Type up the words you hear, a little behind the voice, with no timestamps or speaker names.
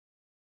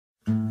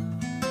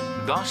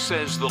Thus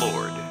says the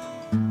Lord,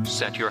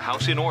 set your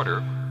house in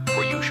order,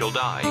 for you shall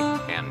die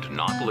and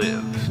not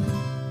live.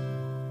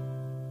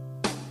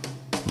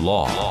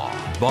 Law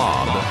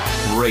Bob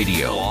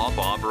Radio. Law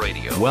Bob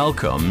Radio.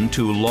 Welcome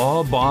to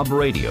Law Bob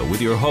Radio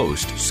with your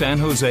host, San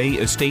Jose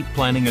estate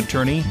planning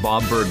attorney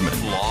Bob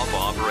Bergman. Law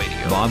Bob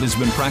Radio. Bob has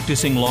been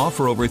practicing law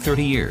for over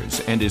 30 years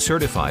and is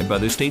certified by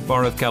the State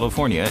Bar of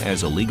California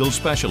as a legal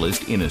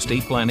specialist in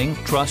estate planning,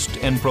 trust,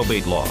 and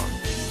probate law.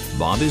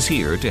 Bob is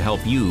here to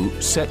help you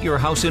set your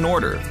house in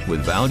order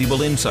with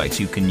valuable insights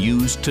you can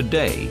use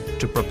today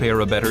to prepare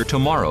a better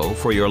tomorrow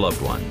for your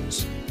loved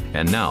ones.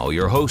 And now,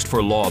 your host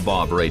for Law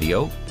Bob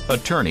Radio,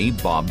 attorney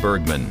Bob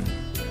Bergman.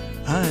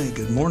 Hi,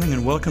 good morning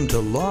and welcome to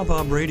Law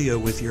Bob Radio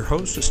with your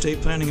host, estate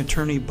planning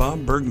attorney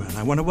Bob Bergman.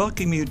 I want to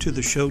welcome you to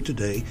the show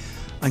today.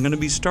 I'm going to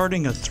be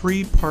starting a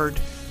 3-part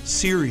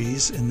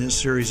series in this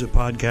series of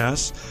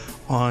podcasts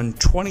on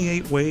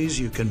 28 ways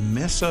you can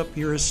mess up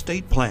your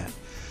estate plan.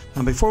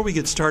 Now, before we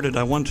get started,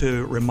 I want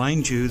to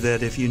remind you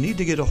that if you need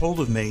to get a hold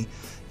of me,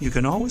 you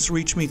can always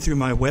reach me through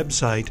my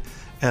website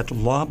at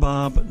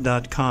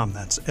lawbob.com.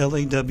 That's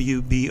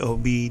LAWBOB.com.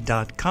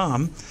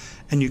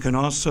 And you can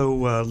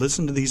also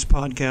listen to these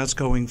podcasts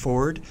going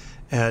forward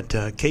at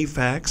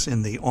KFAX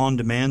in the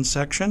on-demand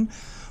section.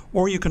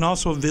 Or you can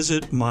also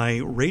visit my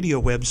radio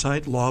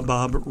website,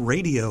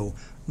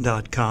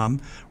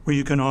 lawbobradio.com, where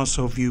you can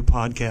also view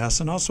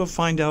podcasts and also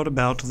find out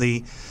about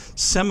the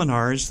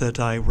seminars that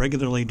I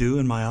regularly do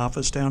in my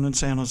office down in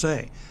San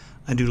Jose.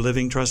 I do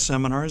living trust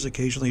seminars,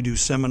 occasionally do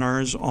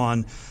seminars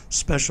on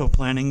special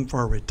planning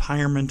for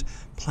retirement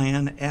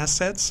plan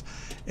assets,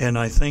 and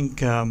I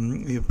think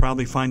you'll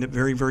probably find it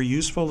very, very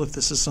useful if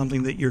this is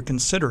something that you're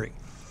considering.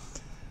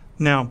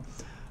 Now,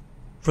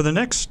 for the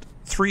next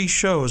 3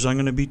 shows, I'm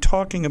going to be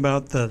talking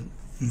about the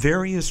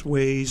various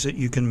ways that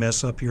you can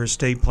mess up your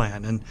estate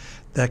plan, and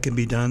that can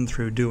be done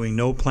through doing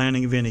no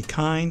planning of any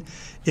kind.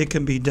 It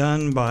can be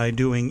done by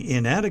doing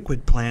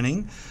inadequate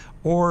planning,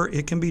 or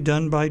it can be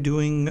done by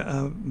doing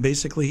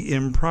basically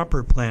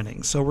improper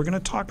planning. So we're going to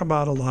talk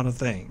about a lot of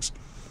things.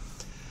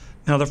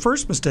 Now, the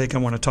first mistake I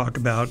want to talk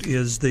about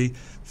is the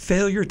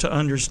failure to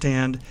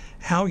understand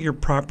how your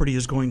property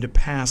is going to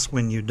pass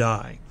when you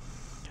die.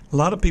 A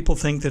lot of people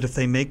think that if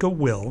they make a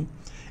will,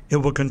 it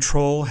will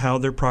control how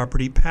their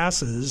property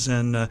passes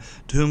and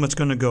to whom it's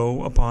going to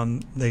go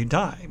upon they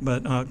die,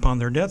 but upon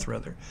their death,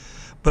 rather.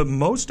 But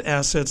most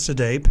assets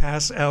today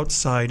pass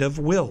outside of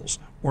wills,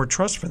 or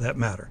trusts for that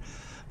matter.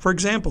 For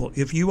example,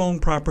 if you own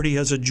property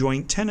as a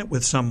joint tenant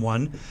with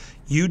someone,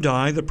 you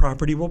die, the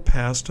property will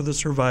pass to the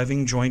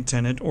surviving joint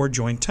tenant or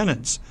joint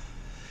tenants.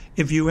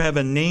 If you have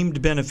a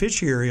named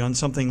beneficiary on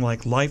something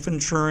like life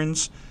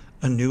insurance,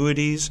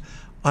 annuities,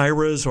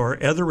 IRAs,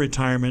 or other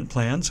retirement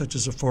plans, such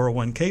as a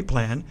 401k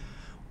plan,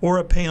 or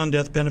a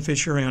pay-on-death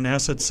beneficiary on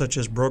assets such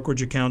as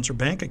brokerage accounts or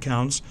bank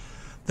accounts,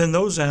 then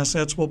those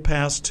assets will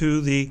pass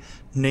to the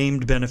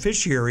named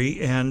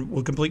beneficiary and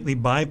will completely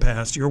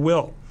bypass your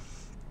will.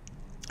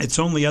 It's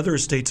only other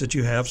estates that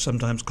you have,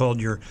 sometimes called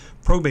your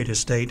probate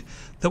estate,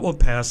 that will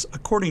pass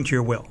according to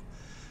your will.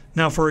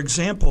 Now, for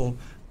example,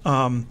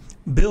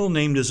 Bill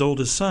named his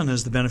oldest son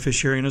as the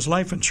beneficiary in his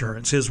life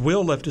insurance. His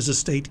will left his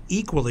estate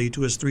equally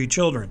to his 3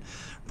 children.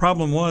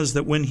 Problem was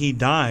that when he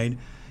died,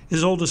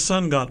 his oldest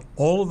son got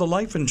all of the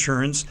life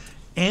insurance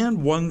and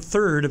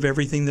 1/3 of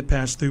everything that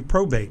passed through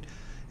probate.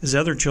 His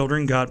other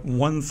children got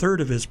 1/3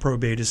 of his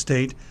probate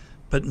estate,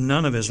 but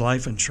none of his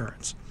life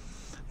insurance.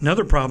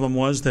 Another problem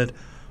was that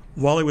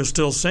while he was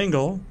still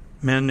single,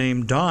 a man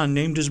named Don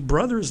named his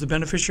brother as the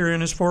beneficiary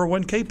in his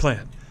 401k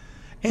plan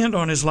and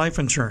on his life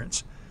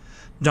insurance.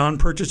 Don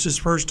purchased his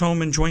first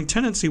home in joint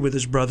tenancy with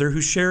his brother,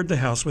 who shared the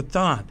house with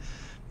Don.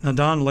 Now,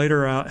 Don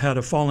later had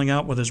a falling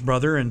out with his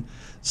brother and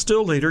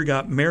still later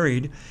got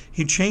married.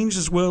 He changed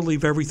his will to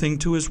leave everything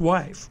to his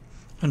wife.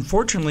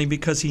 Unfortunately,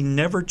 because he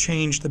never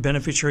changed the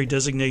beneficiary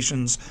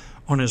designations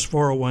on his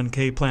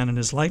 401k plan and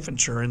his life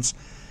insurance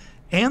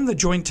and the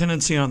joint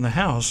tenancy on the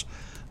house,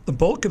 the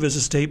bulk of his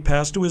estate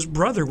passed to his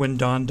brother when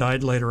Don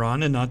died later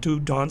on and not to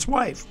Don's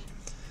wife.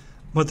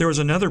 But there was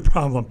another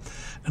problem.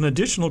 An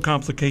additional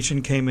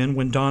complication came in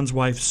when Don's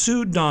wife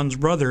sued Don's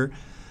brother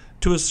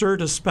to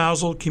assert a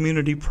spousal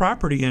community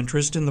property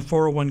interest in the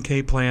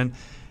 401k plan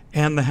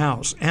and the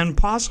house, and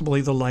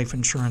possibly the life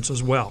insurance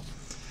as well.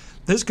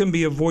 This can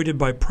be avoided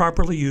by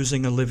properly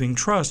using a living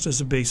trust as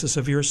a basis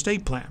of your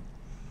estate plan.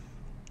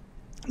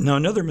 Now,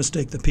 another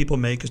mistake that people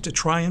make is to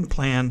try and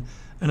plan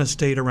an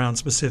estate around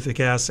specific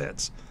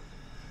assets.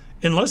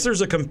 Unless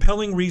there's a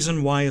compelling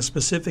reason why a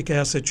specific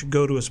asset should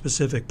go to a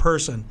specific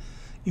person,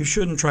 you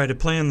shouldn't try to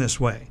plan this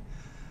way.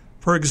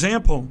 For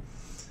example,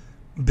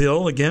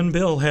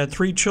 Bill had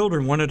 3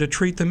 children, wanted to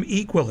treat them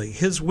equally.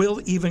 His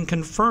will even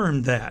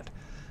confirmed that.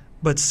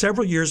 But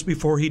several years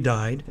before he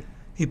died,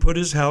 he put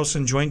his house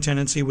in joint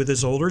tenancy with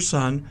his older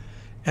son,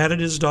 added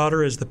his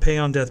daughter as the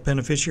pay-on-death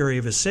beneficiary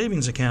of his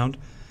savings account,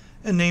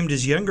 and named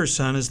his younger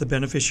son as the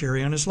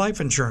beneficiary on his life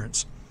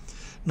insurance.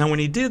 Now, when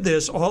he did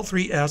this, all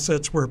 3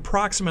 assets were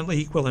approximately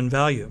equal in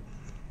value.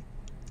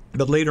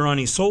 But later on,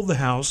 he sold the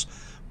house,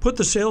 put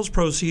the sales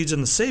proceeds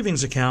in the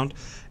savings account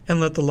and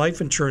let the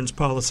life insurance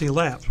policy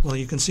lapse. Well,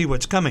 you can see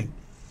what's coming.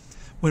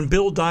 When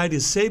Bill died,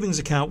 his savings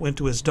account went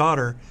to his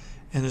daughter,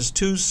 and his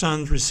 2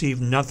 sons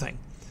received nothing.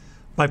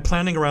 By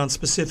planning around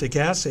specific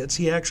assets,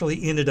 he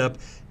actually ended up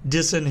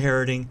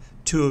disinheriting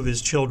 2 of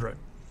his children.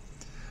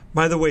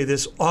 By the way,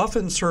 this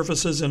often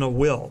surfaces in a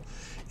will.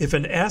 If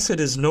an asset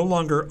is no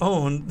longer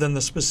owned, then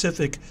the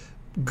specific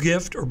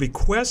gift or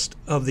bequest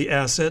of the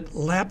asset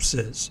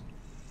lapses.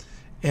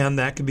 And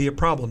that could be a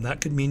problem.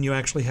 That could mean you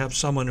actually have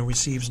someone who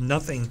receives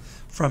nothing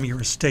from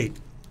your estate.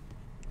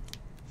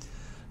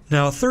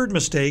 Now, a third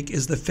mistake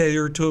is the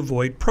failure to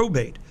avoid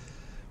probate.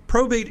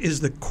 Probate is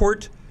the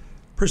court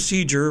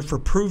procedure for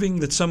proving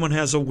that someone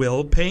has a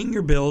will, paying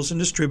your bills, and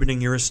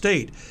distributing your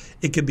estate.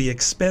 It can be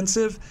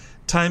expensive,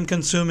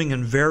 time-consuming,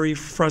 and very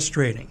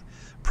frustrating.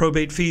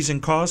 Probate fees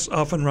and costs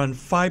often run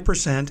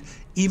 5%,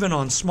 even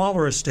on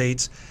smaller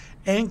estates,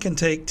 and can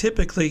take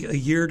typically a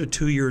year to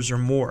 2 years or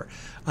more.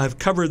 I've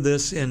covered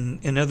this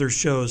in other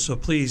shows, so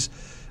please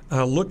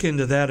look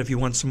into that if you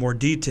want some more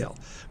detail.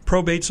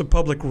 Probate's a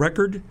public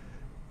record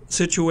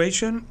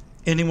situation.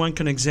 Anyone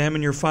can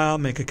examine your file,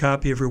 make a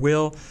copy of your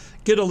will,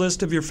 get a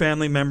list of your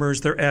family members,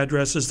 their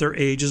addresses, their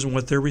ages, and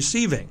what they're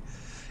receiving.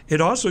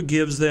 It also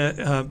gives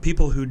the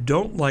people who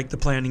don't like the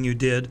planning you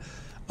did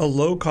a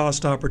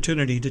low-cost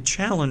opportunity to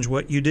challenge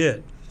what you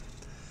did.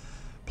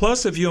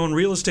 Plus, if you own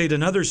real estate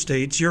in other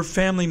states, your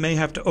family may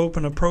have to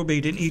open a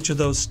probate in each of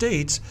those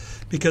states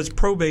because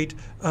probate,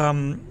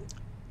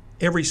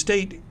 every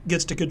state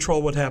gets to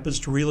control what happens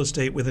to real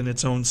estate within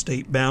its own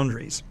state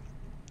boundaries.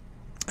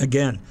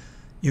 Again,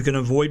 you can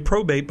avoid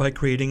probate by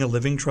creating a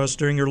living trust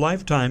during your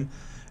lifetime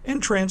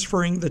and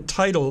transferring the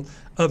title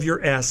of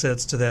your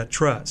assets to that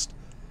trust.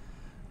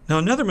 Now,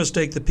 another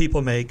mistake that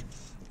people make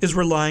is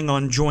relying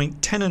on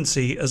joint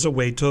tenancy as a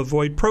way to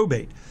avoid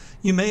probate.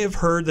 You may have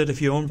heard that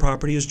if you own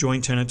property as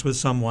joint tenants with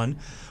someone,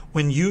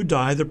 when you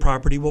die, the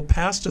property will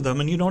pass to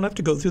them and you don't have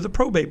to go through the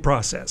probate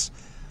process.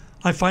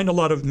 I find a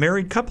lot of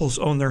married couples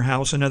own their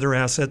house and other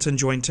assets in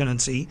joint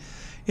tenancy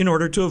in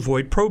order to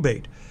avoid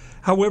probate.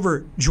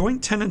 However,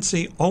 joint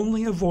tenancy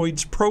only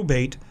avoids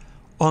probate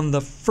on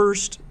the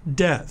first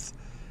death.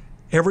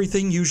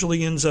 Everything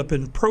usually ends up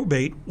in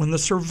probate when the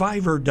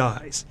survivor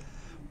dies.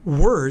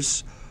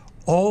 Worse,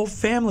 all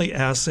family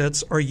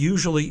assets are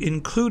usually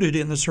included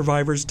in the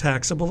survivor's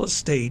taxable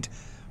estate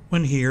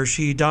when he or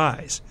she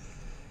dies.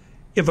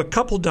 If a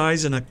couple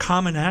dies in a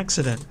common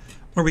accident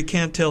where we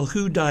can't tell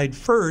who died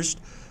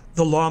first,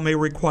 the law may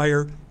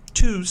require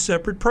 2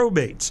 separate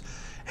probates.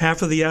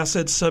 Half of the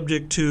assets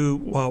subject to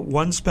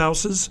one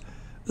spouse's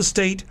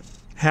estate,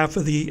 half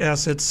of the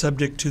assets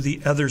subject to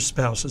the other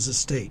spouse's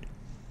estate.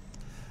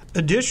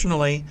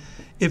 Additionally,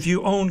 if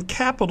you own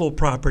capital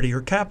property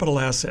or capital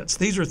assets,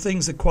 these are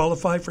things that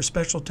qualify for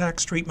special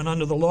tax treatment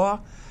under the law,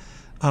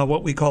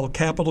 what we call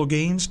capital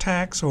gains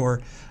tax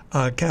or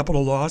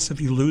capital loss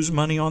if you lose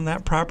money on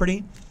that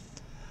property.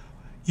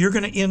 You're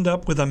going to end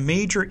up with a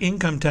major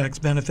income tax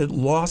benefit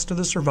lost to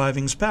the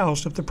surviving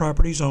spouse if the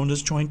property is owned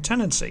as joint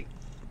tenancy.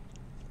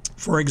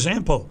 For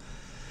example,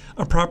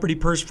 a property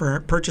purchased for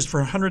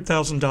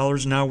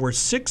 $100,000 now worth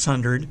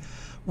 $600,000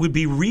 would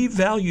be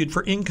revalued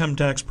for income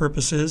tax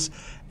purposes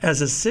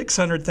as a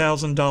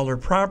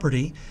 $600,000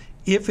 property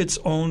if it's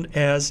owned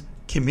as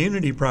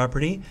community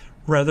property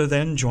rather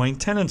than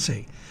joint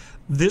tenancy.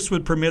 This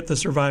would permit the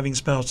surviving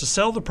spouse to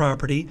sell the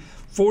property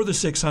for the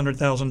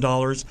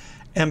 $600,000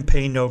 and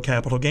pay no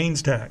capital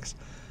gains tax.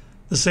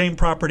 The same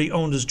property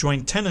owned as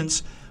joint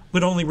tenants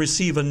would only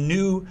receive a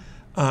new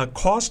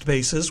cost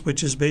basis,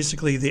 which is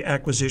basically the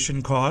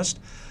acquisition cost,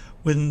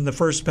 when the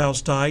first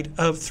spouse died,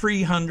 of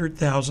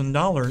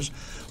 $300,000,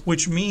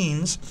 which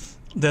means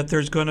that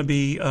there's going to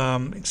be,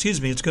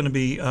 it's going to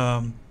be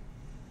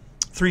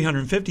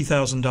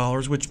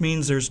 $350,000, which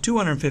means there's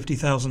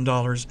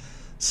 $250,000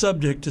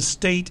 subject to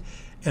state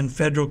and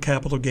federal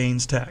capital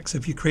gains tax.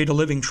 If you create a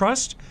living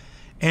trust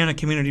and a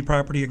community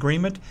property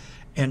agreement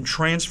and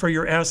transfer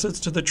your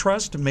assets to the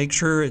trust and make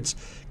sure it's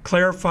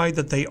clarified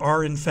that they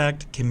are in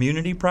fact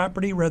community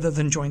property rather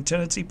than joint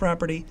tenancy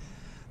property,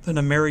 then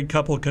a married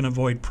couple can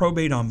avoid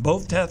probate on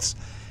both deaths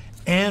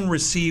and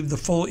receive the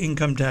full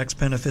income tax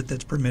benefit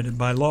that's permitted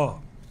by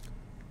law.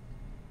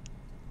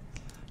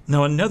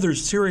 Now, another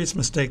serious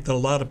mistake that a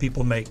lot of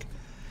people make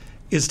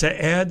is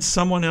to add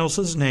someone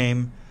else's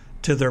name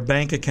to their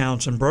bank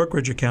accounts and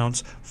brokerage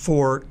accounts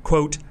for,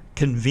 quote,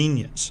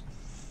 convenience.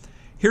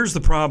 Here's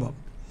the problem.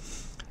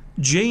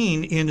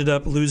 Jane ended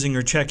up losing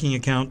her checking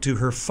account to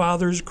her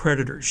father's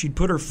creditors. She'd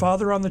put her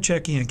father on the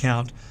checking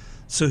account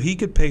so he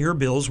could pay her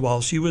bills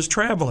while she was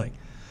traveling.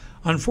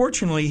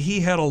 Unfortunately,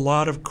 he had a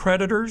lot of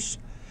creditors,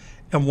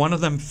 and one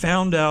of them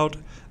found out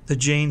that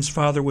Jane's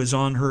father was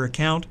on her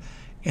account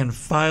and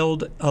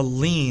filed a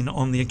lien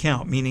on the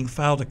account, meaning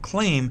filed a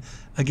claim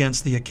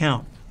against the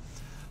account.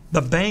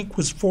 The bank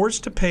was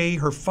forced to pay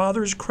her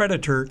father's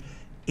creditor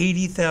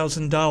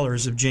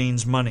 $80,000 of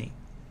Jane's money.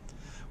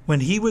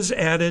 When he was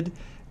added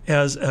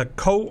as a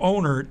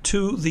co-owner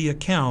to the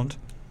account,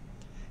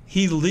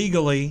 he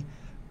legally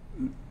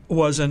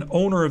was an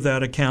owner of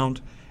that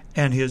account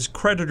and his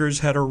creditors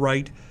had a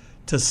right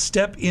to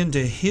step into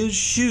his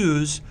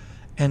shoes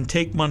and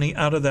take money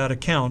out of that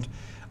account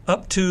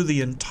up to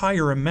the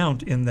entire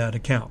amount in that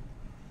account.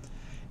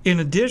 In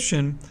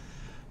addition,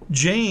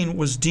 Jane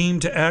was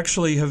deemed to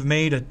actually have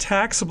made a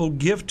taxable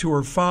gift to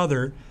her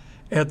father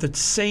at the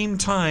same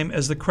time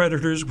as the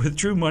creditors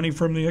withdrew money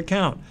from the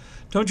account.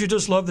 Don't you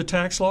just love the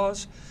tax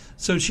laws?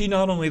 So she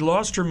not only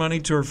lost her money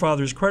to her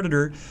father's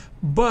creditor,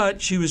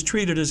 but she was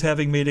treated as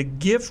having made a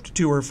gift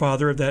to her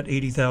father of that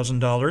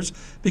 $80,000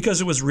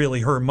 because it was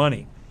really her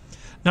money.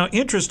 Now,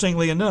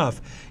 interestingly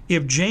enough,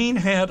 if Jane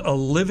had a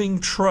living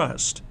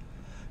trust,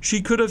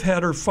 she could have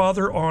had her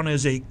father on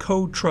as a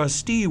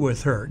co-trustee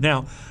with her.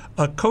 Now,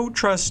 a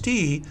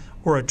co-trustee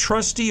or a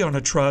trustee on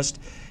a trust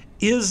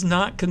is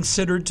not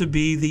considered to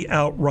be the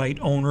outright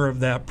owner of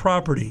that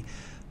property.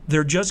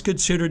 They're just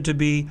considered to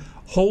be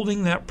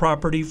holding that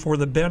property for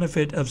the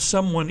benefit of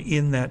someone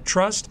in that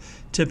trust,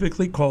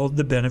 typically called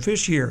the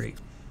beneficiary.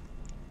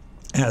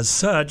 As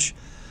such,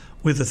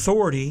 with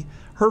authority,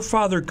 her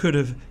father could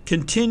have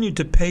continued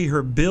to pay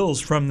her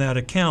bills from that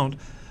account,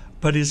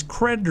 but his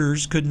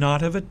creditors could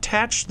not have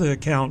attached the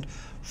account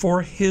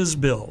for his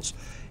bills.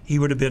 He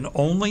would have been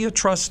only a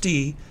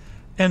trustee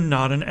and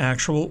not an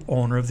actual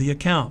owner of the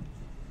account.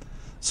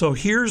 So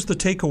here's the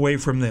takeaway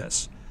from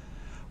this.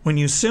 When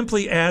you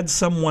simply add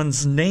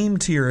someone's name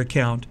to your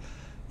account,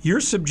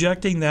 you're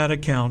subjecting that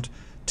account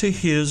to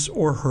his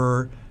or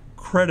her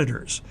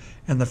creditors.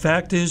 And the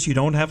fact is, you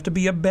don't have to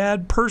be a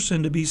bad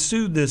person to be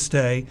sued this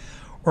day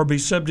or be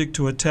subject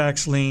to a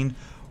tax lien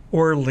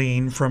or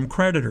lien from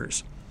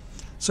creditors.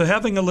 So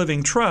having a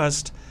living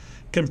trust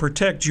can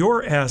protect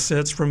your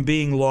assets from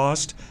being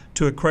lost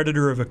to a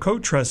creditor of a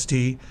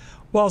co-trustee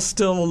while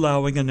still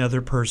allowing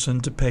another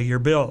person to pay your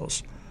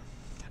bills.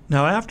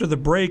 Now, after the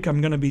break,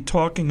 I'm going to be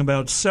talking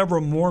about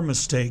several more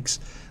mistakes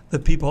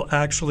that people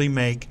actually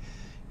make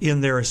in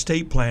their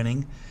estate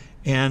planning,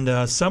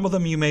 and some of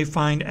them you may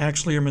find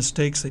actually are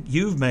mistakes that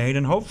you've made,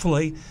 and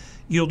hopefully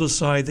you'll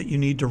decide that you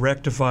need to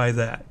rectify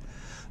that.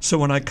 So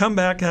when I come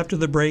back after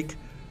the break,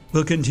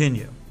 we'll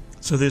continue.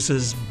 So this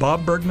is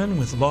Bob Bergman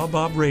with Law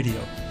Bob Radio.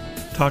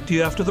 Talk to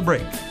you after the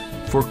break.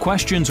 For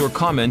questions or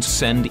comments,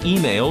 send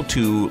email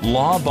to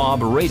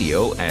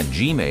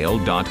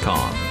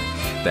lawbobradio@gmail.com.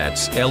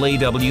 That's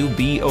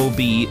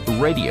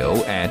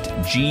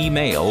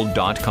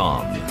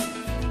lawbobradio@gmail.com.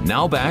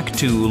 Now back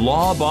to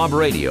Law Bob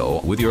Radio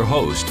with your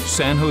host,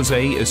 San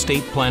Jose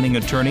estate planning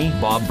attorney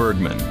Bob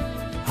Bergman.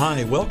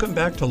 Hi, welcome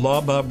back to Law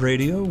Bob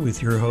Radio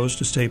with your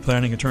host, estate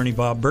planning attorney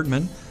Bob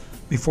Bergman.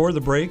 Before the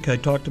break, I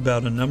talked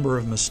about a number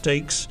of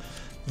mistakes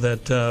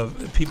that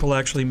people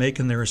actually make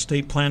in their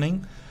estate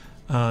planning,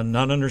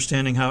 not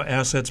understanding how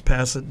assets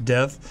pass at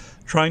death,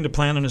 trying to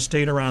plan an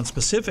estate around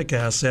specific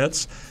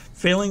assets,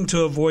 failing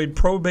to avoid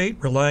probate,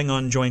 relying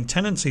on joint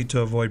tenancy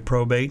to avoid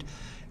probate,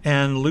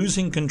 and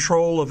losing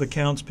control of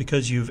accounts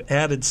because you've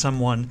added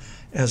someone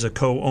as a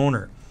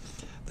co-owner.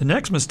 The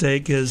next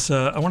mistake is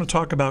I want to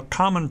talk about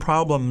common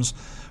problems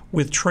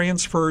with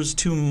transfers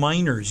to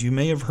minors. You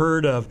may have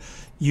heard of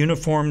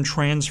uniform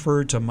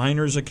transfer to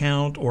minors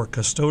account or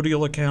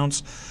custodial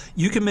accounts.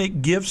 You can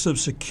make gifts of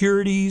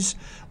securities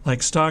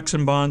like stocks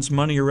and bonds,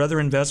 money, or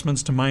other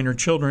investments to minor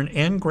children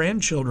and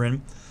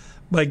grandchildren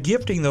by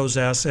gifting those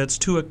assets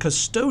to a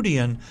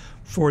custodian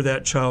for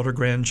that child or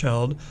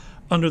grandchild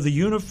under the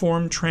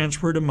Uniform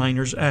Transfer to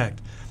Minors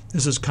Act.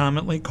 This is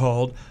commonly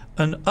called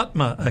an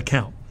UTMA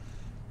account.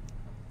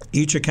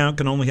 Each account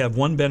can only have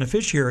one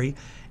beneficiary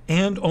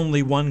and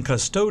only one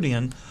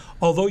custodian,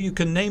 although you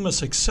can name a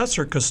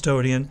successor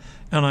custodian,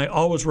 and I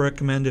always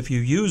recommend, if you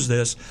use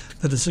this,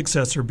 that a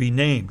successor be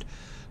named.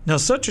 Now,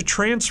 such a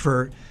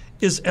transfer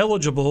is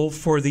eligible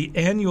for the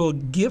annual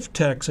gift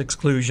tax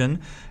exclusion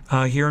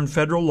here in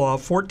federal law,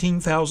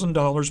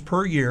 $14,000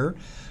 per year.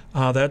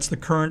 That's the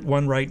current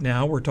one right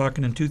now. We're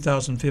talking in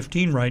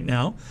 2015 right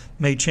now.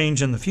 May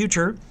change in the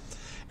future.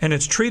 And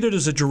it's treated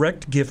as a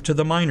direct gift to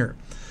the minor.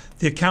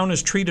 The account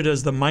is treated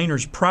as the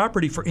minor's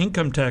property for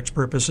income tax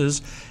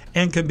purposes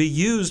and can be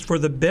used for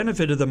the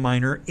benefit of the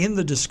minor in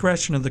the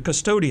discretion of the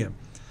custodian.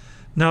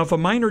 Now, if a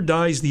minor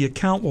dies, the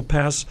account will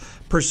pass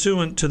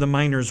pursuant to the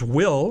minor's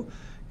will,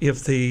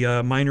 if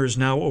the minor is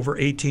now over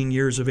 18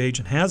 years of age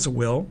and has a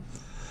will,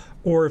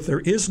 or if there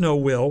is no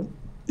will,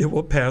 it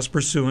will pass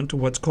pursuant to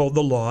what's called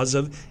the laws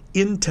of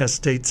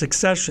intestate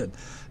succession.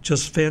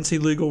 Just fancy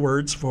legal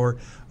words for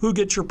who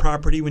gets your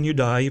property when you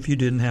die if you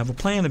didn't have a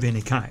plan of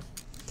any kind.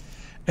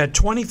 At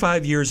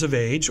 25 years of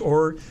age,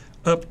 or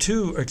at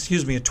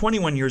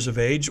 21 years of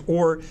age,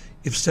 or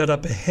if set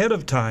up ahead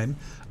of time,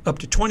 up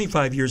to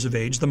 25 years of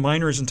age, the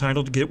minor is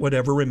entitled to get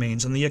whatever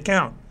remains in the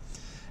account.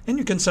 And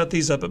you can set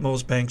these up at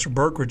most banks or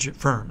brokerage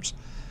firms.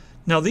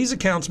 Now, these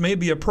accounts may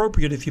be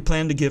appropriate if you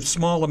plan to give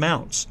small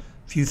amounts,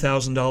 a few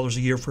 $1,000s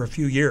a year for a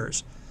few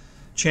years.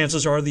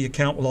 Chances are the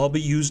account will all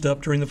be used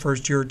up during the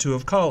first year or two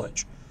of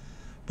college.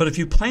 But if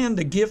you plan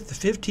to gift the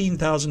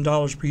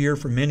 $15,000 per year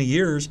for many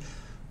years,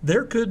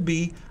 there could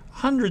be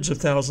hundreds of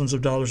thousands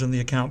of dollars in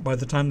the account by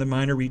the time the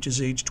minor reaches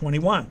age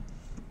 21.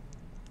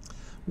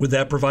 Would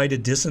that provide a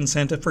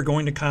disincentive for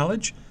going to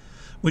college?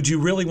 Would you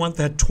really want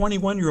that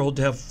 21-year-old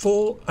to have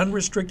full,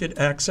 unrestricted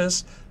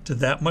access to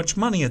that much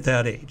money at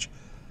that age?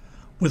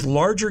 With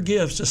larger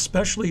gifts,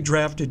 especially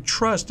drafted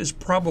trust is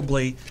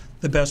probably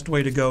the best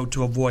way to go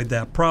to avoid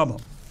that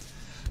problem.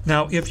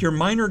 Now, if your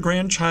minor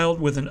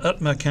grandchild with an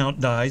UTMA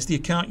account dies, the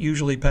account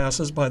usually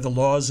passes by the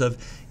laws of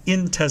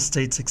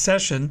intestate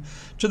succession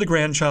to the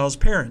grandchild's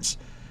parents.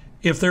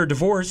 If they're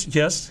divorced,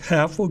 yes,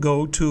 half will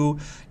go to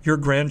your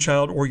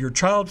grandchild or your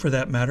child, for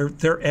that matter,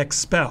 their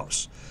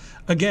ex-spouse.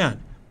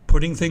 Again,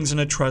 putting things in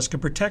a trust can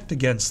protect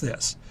against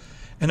this.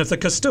 And if the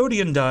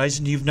custodian dies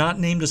and you've not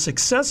named a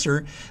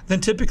successor,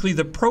 then typically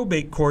the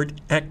probate court,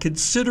 at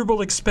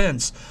considerable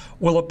expense,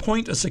 will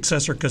appoint a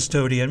successor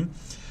custodian,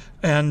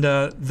 and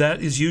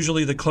that is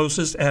usually the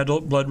closest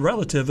adult blood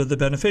relative of the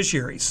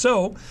beneficiary.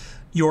 So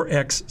your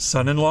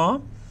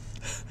ex-son-in-law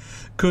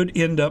could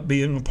end up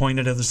being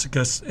appointed as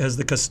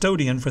the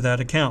custodian for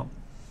that account.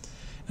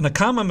 And a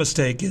common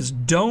mistake is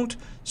don't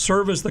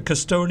serve as the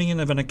custodian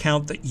of an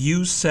account that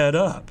you set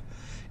up.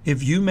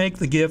 If you make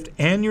the gift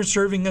and you're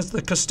serving as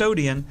the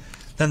custodian,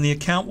 then the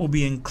account will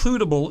be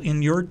includable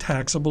in your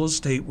taxable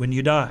estate when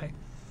you die.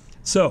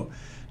 So,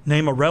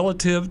 name a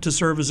relative to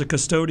serve as a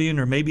custodian,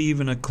 or maybe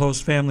even a close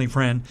family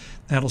friend.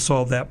 That'll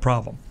solve that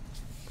problem.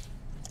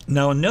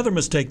 Now, another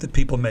mistake that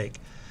people make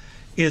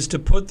is to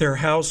put their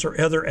house or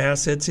other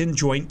assets in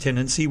joint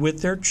tenancy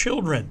with their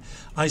children.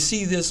 I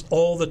see this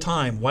all the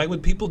time. Why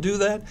would people do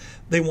that?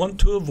 They want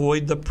to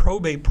avoid the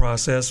probate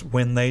process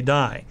when they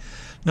die.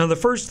 Now, the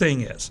first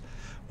thing is,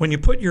 when you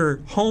put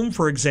your home,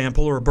 for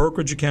example, or a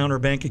brokerage account or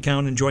bank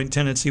account in joint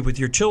tenancy with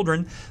your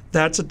children,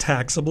 that's a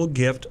taxable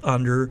gift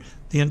under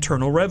the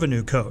Internal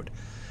Revenue Code.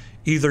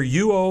 Either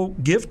you owe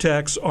gift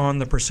tax on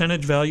the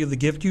percentage value of the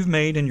gift you've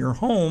made in your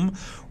home,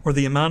 or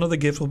the amount of the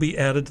gift will be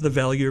added to the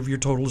value of your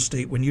total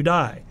estate when you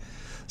die.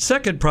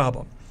 Second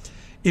problem,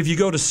 if you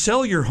go to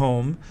sell your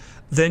home,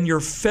 then your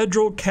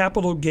federal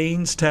capital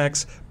gains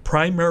tax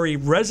primary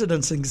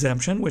residence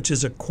exemption, which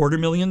is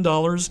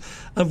 $250,000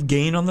 of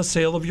gain on the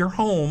sale of your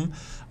home,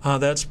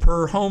 that's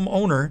per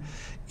homeowner,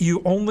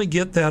 you only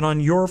get that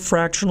on your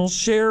fractional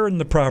share in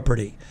the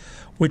property,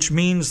 which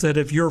means that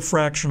if your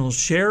fractional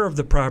share of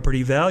the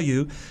property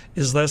value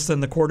is less than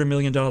the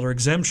 $250,000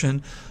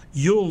 exemption,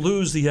 you'll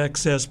lose the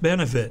excess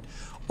benefit.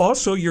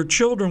 Also, your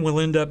children will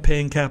end up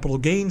paying capital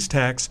gains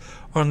tax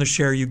on the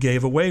share you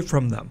gave away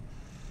from them.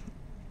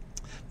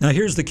 Now,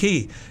 here's the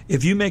key.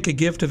 If you make a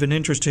gift of an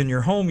interest in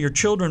your home, your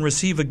children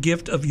receive a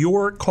gift of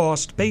your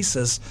cost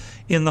basis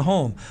in the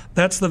home.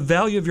 That's the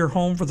value of your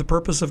home for the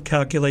purpose of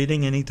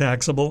calculating any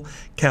taxable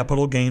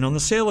capital gain on the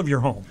sale of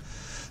your home.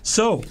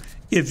 So,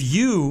 if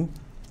you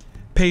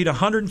paid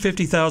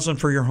 $150,000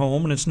 for your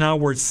home and it's now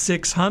worth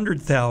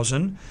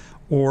 $600,000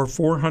 or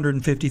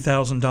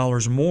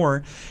 $450,000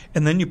 more,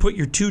 and then you put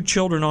your two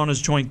children on as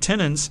joint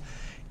tenants,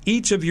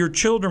 each of your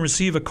children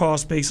receive a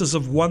cost basis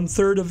of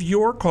 1/3 of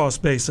your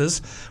cost basis,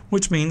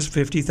 which means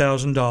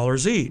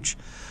 $50,000 each.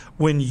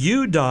 When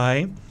you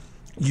die,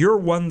 your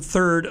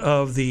 1/3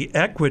 of the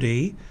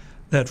equity,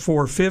 that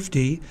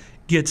 $450,000,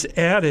 gets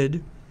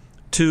added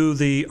to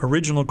the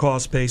original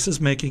cost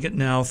basis, making it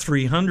now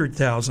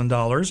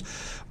 $300,000.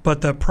 But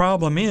the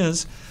problem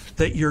is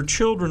that your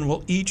children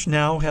will each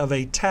now have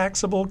a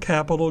taxable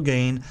capital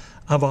gain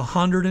of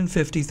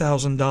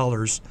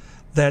 $150,000.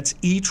 That's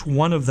each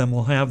one of them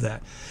will have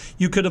that.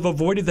 You could have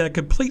avoided that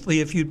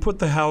completely if you'd put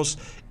the house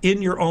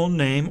in your own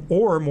name,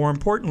 or more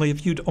importantly,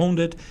 if you'd owned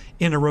it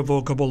in a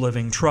revocable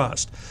living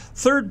trust.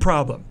 Third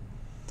problem,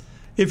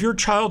 if your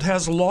child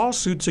has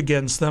lawsuits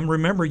against them,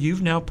 remember,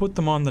 you've now put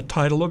them on the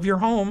title of your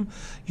home.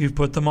 You've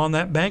put them on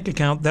that bank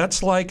account.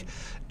 That's like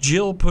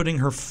Jill putting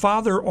her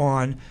father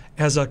on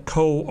as a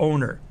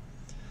co-owner.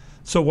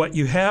 So what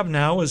you have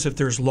now is, if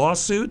there's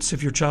lawsuits,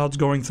 if your child's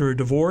going through a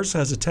divorce,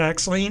 has a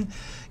tax lien,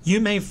 you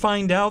may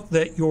find out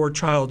that your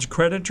child's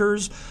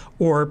creditors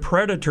or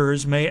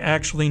predators may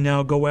actually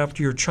now go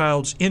after your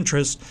child's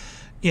interest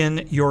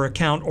in your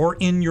account or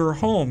in your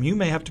home. You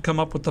may have to come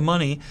up with the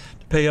money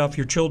to pay off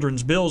your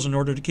children's bills in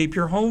order to keep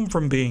your home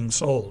from being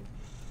sold.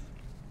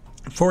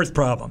 Fourth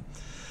problem,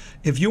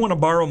 if you want to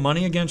borrow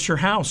money against your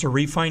house or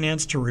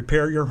refinance to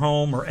repair your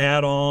home or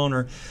add on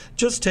or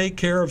just take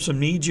care of some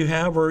needs you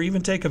have or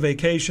even take a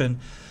vacation,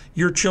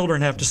 your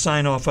children have to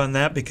sign off on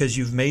that because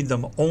you've made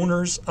them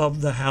owners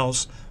of the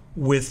house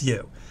with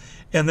you.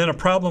 And then a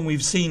problem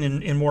we've seen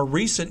in more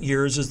recent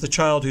years is the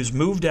child who's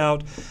moved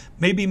out,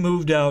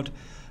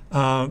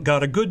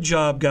 got a good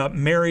job, got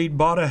married,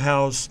 bought a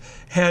house,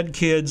 had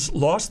kids,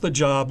 lost the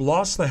job,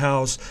 lost the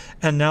house,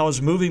 and now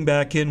is moving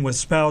back in with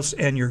spouse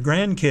and your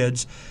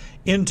grandkids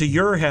into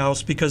your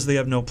house because they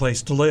have no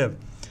place to live.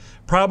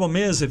 Problem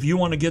is, if you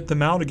want to get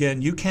them out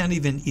again, you can't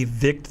even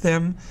evict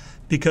them,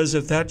 because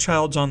if that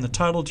child's on the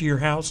title to your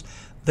house,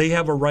 they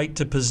have a right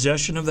to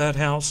possession of that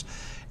house,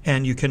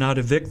 and you cannot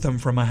evict them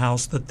from a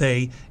house that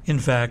they, in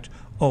fact,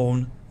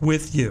 own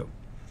with you.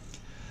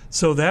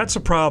 So that's a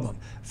problem.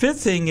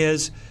 Fifth thing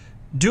is,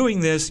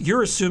 doing this,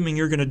 you're assuming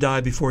you're going to die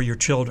before your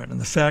children.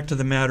 And the fact of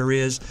the matter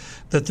is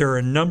that there are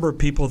a number of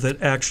people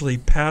that actually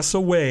pass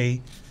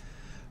away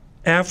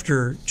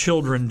after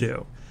children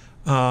do.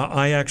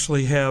 I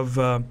actually have,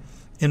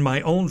 in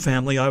my own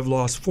family, I've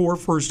lost 4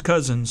 first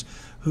cousins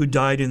who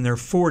died in their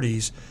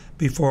 40s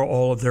before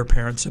all of their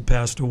parents had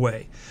passed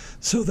away.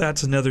 So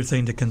that's another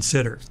thing to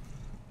consider.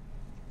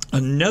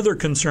 Another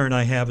concern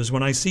I have is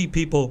when I see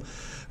people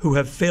who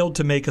have failed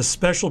to make a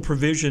special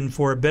provision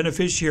for a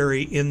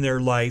beneficiary in their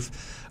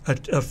life,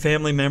 a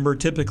family member,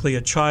 typically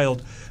a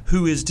child,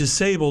 who is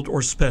disabled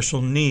or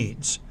special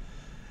needs.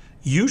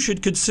 You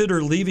should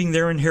consider leaving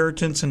their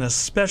inheritance in a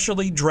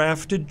specially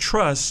drafted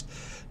trust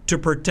to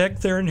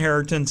protect their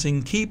inheritance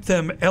and keep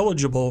them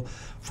eligible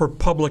for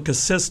public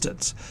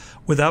assistance.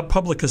 Without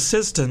public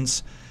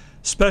assistance,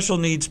 special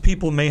needs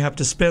people may have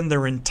to spend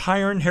their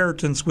entire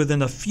inheritance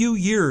within a few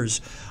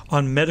years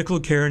on medical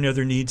care and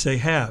other needs they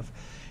have.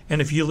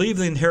 And if you leave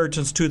the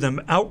inheritance to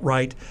them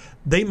outright,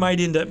 they might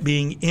end up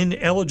being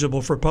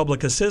ineligible for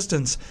public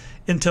assistance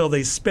until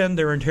they spend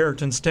their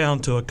inheritance down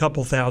to a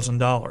couple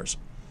 $1,000s.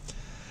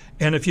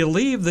 And if you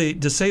leave the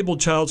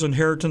disabled child's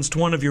inheritance to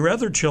one of your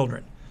other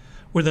children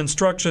with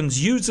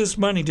instructions, use this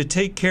money to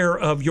take care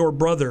of your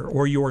brother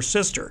or your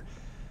sister,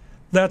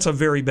 that's a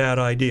very bad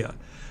idea.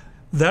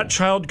 That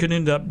child could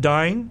end up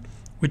dying,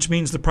 which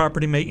means the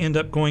property may end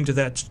up going to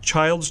that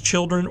child's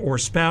children or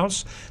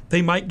spouse.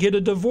 They might get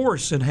a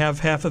divorce and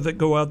have half of it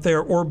go out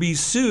there, or be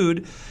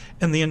sued,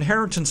 and the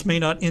inheritance may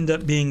not end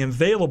up being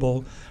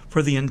available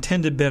for the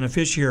intended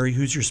beneficiary,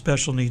 who's your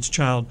special needs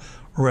child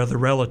or other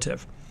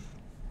relative.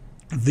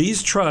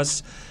 These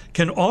trusts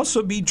can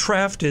also be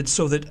drafted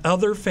so that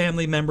other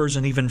family members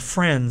and even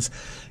friends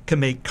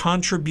can make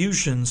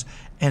contributions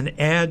and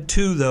add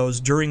to those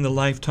during the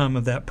lifetime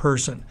of that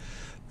person.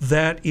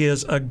 That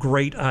is a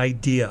great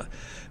idea.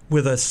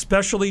 With a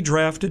specially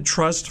drafted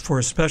trust for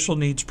a special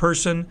needs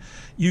person,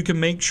 you can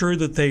make sure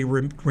that they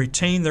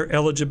retain their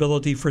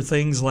eligibility for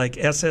things like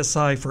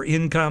SSI for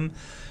income,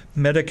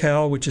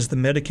 Medi-Cal, which is the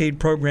Medicaid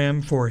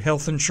program for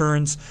health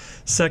insurance,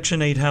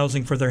 Section 8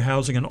 housing for their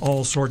housing, and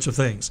all sorts of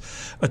things.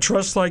 A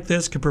trust like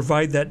this can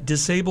provide that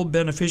disabled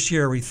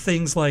beneficiary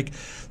things like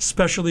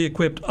specially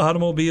equipped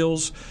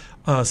automobiles,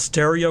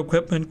 stereo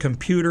equipment,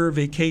 computer,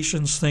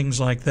 vacations, things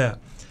like that.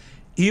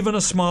 Even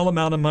a small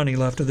amount of money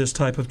left of this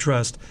type of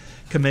trust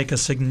can make a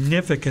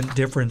significant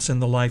difference in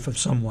the life of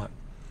someone.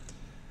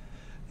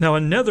 Now,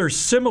 another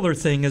similar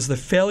thing is the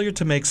failure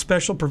to make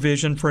special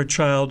provision for a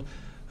child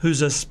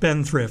who's a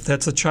spendthrift.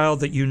 That's a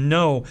child that you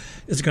know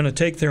is going to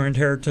take their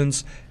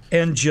inheritance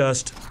and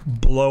just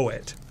blow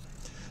it.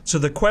 So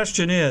the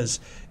question is,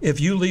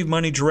 if you leave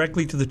money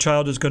directly to the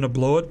child who's going to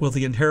blow it, will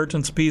the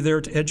inheritance be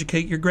there to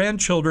educate your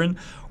grandchildren,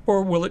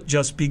 or will it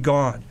just be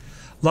gone?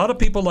 A lot of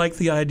people like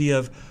the idea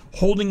of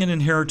holding an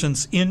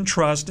inheritance in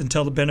trust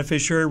until the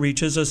beneficiary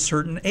reaches a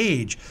certain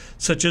age,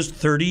 such as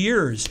 30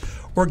 years,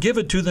 or give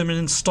it to them in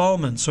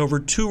installments over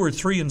 2 or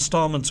 3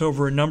 installments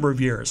over a number of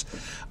years.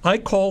 I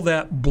call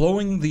that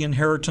blowing the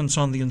inheritance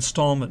on the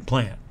installment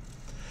plan.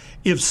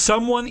 If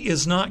someone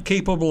is not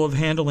capable of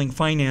handling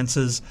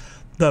finances,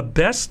 the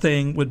best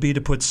thing would be to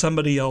put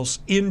somebody else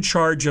in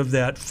charge of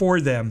that for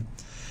them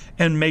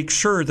and make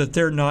sure that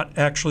they're not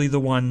actually the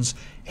ones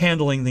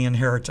handling the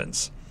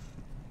inheritance.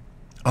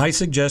 I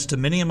suggest to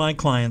many of my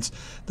clients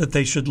that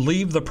they should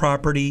leave the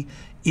property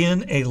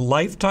in a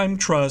lifetime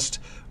trust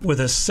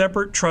with a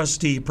separate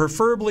trustee,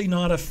 preferably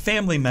not a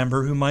family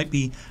member who might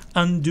be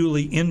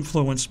unduly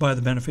influenced by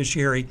the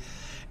beneficiary,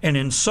 and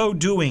in so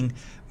doing,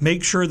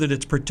 make sure that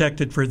it's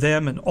protected for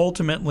them and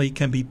ultimately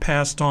can be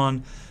passed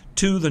on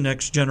to the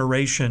next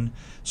generation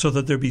so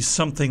that there be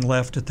something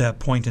left at that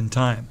point in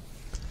time.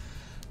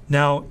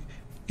 Now,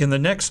 in the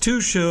next 2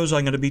 shows,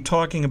 I'm going to be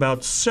talking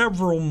about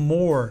several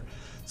more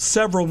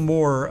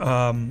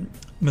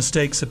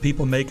mistakes that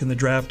people make in the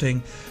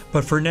drafting.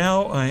 But for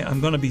now,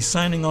 I'm going to be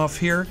signing off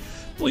here.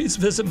 Please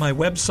visit my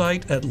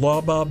website at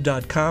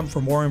lawbob.com for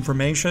more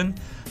information.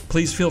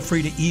 Please feel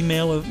free to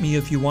email me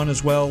if you want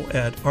as well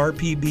at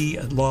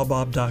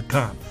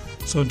rpb@lawbob.com.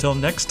 So until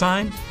next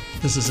time,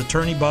 this is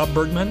Attorney Bob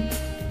Bergman.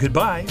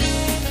 Goodbye.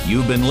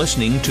 You've been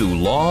listening to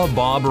Law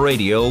Bob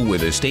Radio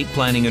with estate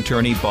planning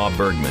attorney Bob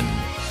Bergman.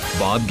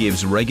 Bob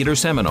gives regular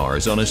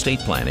seminars on estate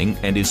planning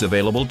and is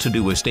available to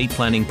do estate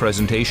planning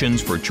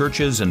presentations for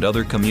churches and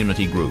other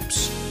community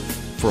groups.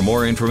 For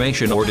more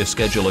information or to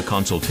schedule a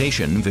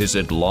consultation,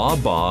 visit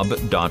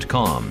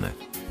lawbob.com,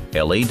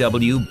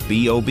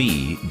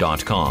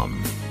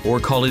 lawbob.com, or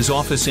call his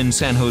office in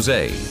San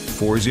Jose,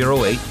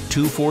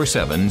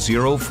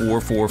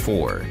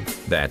 408-247-0444.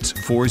 That's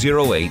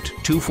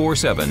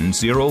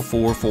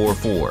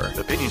 408-247-0444.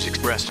 Opinions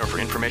expressed are for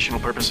informational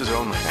purposes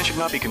only and should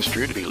not be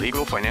construed to be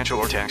legal, financial,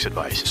 or tax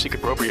advice. Seek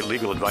appropriate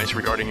legal advice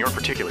regarding your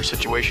particular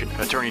situation.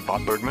 Attorney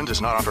Bob Bergman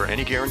does not offer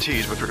any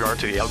guarantees with regard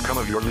to the outcome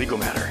of your legal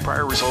matter.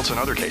 Prior results in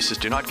other cases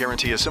do not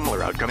guarantee a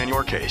similar outcome in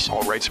your case.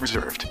 All rights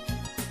reserved.